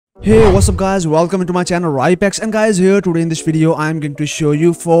Hey, what's up guys, welcome to my channel RiPEX, and guys, here today in this video I am going to show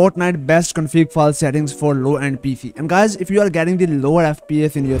you Fortnite best config file settings for low-end PC. And guys, if you are getting the lower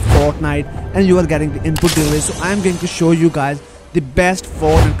FPS in your Fortnite and you are getting the input delay, so I am going to show you guys the best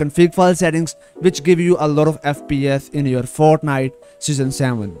Fortnite config file settings which give you a lot of FPS in your Fortnite season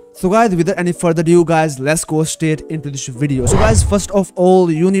 7. So guys, without any further ado guys, let's go straight into this video. So guys, first of all,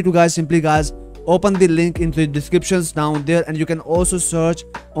 you need to guys simply open the link into the descriptions down there, and you can also search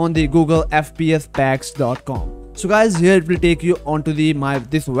on the Google fpspacks.com. So guys, here it will take you onto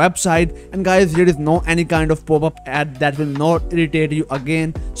this website, and guys, here is no any kind of pop-up ad that will not irritate you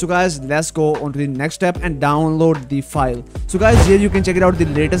again. So guys, let's go on to the next step and download the file. So guys, here you can check it out the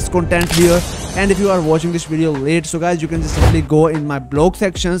latest content here, and if you are watching this video late, so guys, you can just simply go in my blog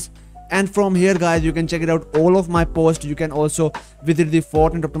sections. And from here guys, you can check it out all of my posts. You can also visit the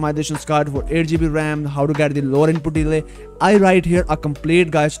Fortnite optimization guide for 8GB RAM, how to get the lower input delay. I write here a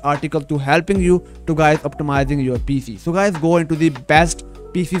complete guys article to helping you to guys optimizing your PC. So guys, go into the best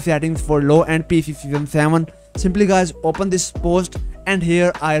PC settings for low end PC season 7. Simply guys, open this post, and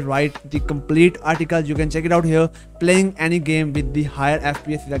here I write the complete article. You can check it out here. Playing any game with the higher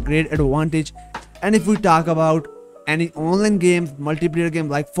FPS is a great advantage. And if we talk about any online games, multiplayer game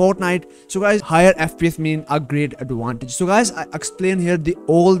like Fortnite, so guys, higher FPS mean a great advantage. So guys, I explain here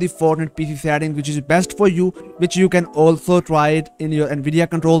all the Fortnite PC settings which is best for you, which you can also try it in your Nvidia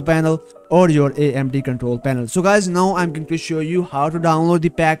control panel or your AMD control panel. So guys, now I'm going to show you how to download the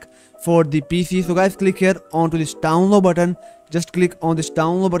pack for the PC. So guys, click here onto this download button. Just click on this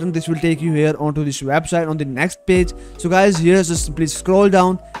download button. This will take you here onto this website on the next page. So guys, here just simply scroll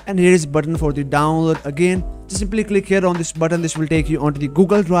down, and here is button for the download. Again, just simply click here on this button. This will take you onto the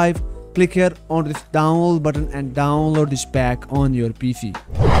Google Drive. Click here on this download button and download this pack on your PC.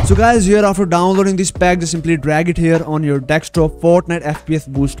 So guys, here after downloading this pack, just simply drag it here on your desktop. Fortnite FPS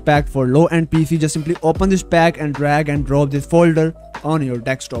boost pack for low end PC. Just simply open this pack and drag and drop this folder on your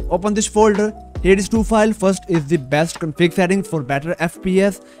desktop. Open this folder. Here is two files. First is the best config settings for better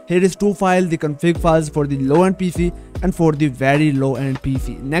FPS. Here is two files, the config files for the low end PC and for the very low end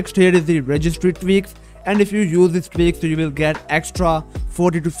PC. Next, here is the registry tweaks, and if you use this tweak, so you will get extra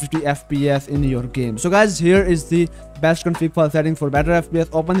 40 to 50 FPS in your game. So guys, here is the best config file settings for better FPS.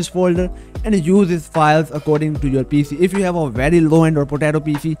 Open this folder and use these files according to your PC. If you have a very low end or potato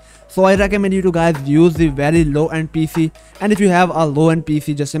PC, so I recommend you to guys use the very low end PC, and if you have a low end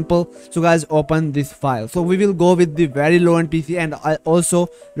PC, just simple, so guys, open this file. So we will go with the very low end PC, and I also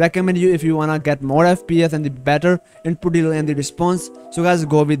recommend you, if you wanna get more FPS and the better input delay and the response, so guys,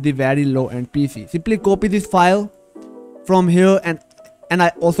 go with the very low end PC. Simply copy this file from here, and I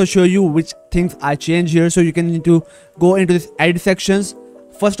also show you which things I change here. So you can need to go into this edit sections.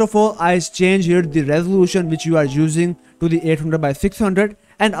 First of all, I change here the resolution which you are using to the 800 by 600,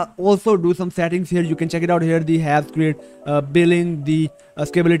 and I also do some settings here. You can check it out here. The have screen, billing, the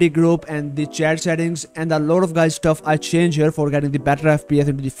stability group, and the chat settings, and a lot of guys stuff I change here for getting the better FPS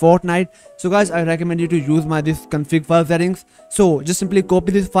into the Fortnite. So guys, I recommend you to use this config file settings. So just simply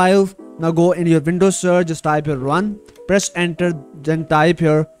copy these files. Now go in your Windows search, just type here run, press enter, then type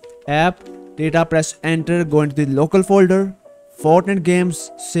here app data, press enter, go into the local folder, Fortnite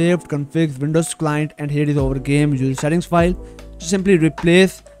games, saved, configs, Windows client, and here is our game user settings file. Just simply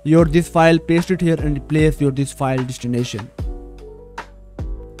replace this file, paste it here, and replace this file destination.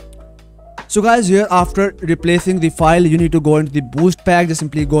 So guys, here after replacing the file, you need to go into the boost pack. Just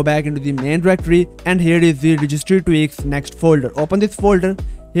simply go back into the main directory, and here is the registry tweaks next folder. Open this folder.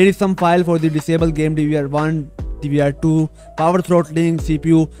 Here is some file for the disable game DVR1, DVR2, power throttling,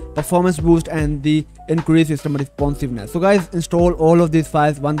 CPU, performance boost, and the increased system responsiveness. So guys, install all of these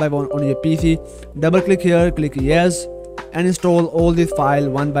files one by one on your PC. Double click here, click yes, and install all these files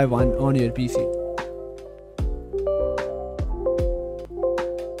one by one on your PC.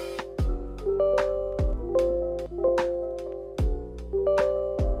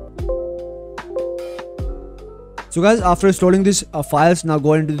 So guys, after installing these files, now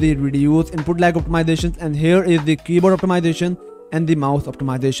go into the reduce input lag optimizations, and here is the keyboard optimization and the mouse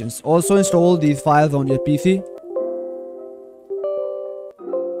optimizations. Also install these files on your PC.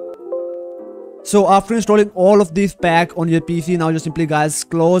 So after installing all of these pack on your PC, now just simply guys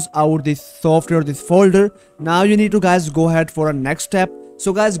close out this software, this folder. Now you need to guys go ahead for a next step.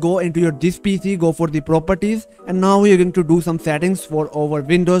 So guys, go into this PC, go for the properties, and now we are going to do some settings for our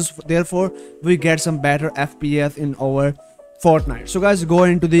Windows. Therefore, we get some better FPS in our Fortnite. So guys, go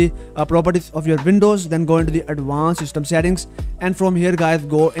into the properties of your Windows, then go into the advanced system settings, and from here guys,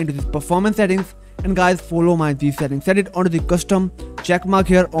 go into the performance settings, and guys, follow these settings. Set it onto the custom check mark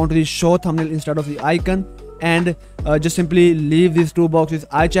here onto the show thumbnail instead of the icon, and just simply leave these two boxes.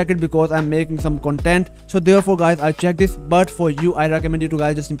 I check it because I'm making some content, so therefore guys I check this. But for you, I recommend you to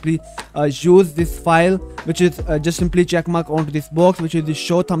guys just simply use this file, which is just simply check mark onto this box, which is the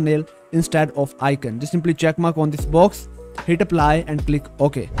show thumbnail instead of icon. Just simply check mark on this box, hit apply and click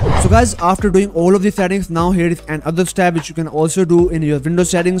OK. So guys, after doing all of these settings, now here is another step which you can also do in your Windows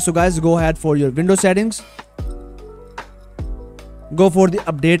settings. So guys, go ahead for your Windows settings, go for the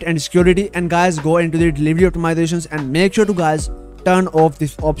update and security, and guys go into the delivery optimizations and make sure to guys turn off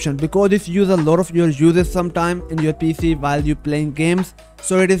this option, because this uses a lot of your users sometime in your PC while you playing games,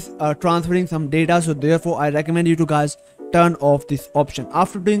 so it is transferring some data. So therefore I recommend you to guys turn off this option.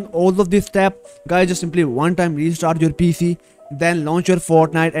 After doing all of this step, guys just simply one time restart your PC, then launch your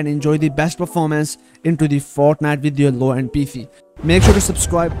Fortnite and enjoy the best performance into the Fortnite with your low end PC. Make sure to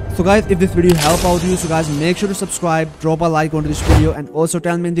subscribe. So guys, if this video helped out you, so guys make sure to subscribe, drop a like onto this video, and also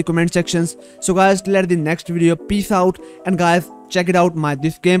tell me in the comment sections. So guys, till the next video, peace out, and guys check it out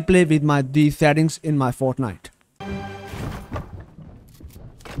this gameplay with these settings in my Fortnite.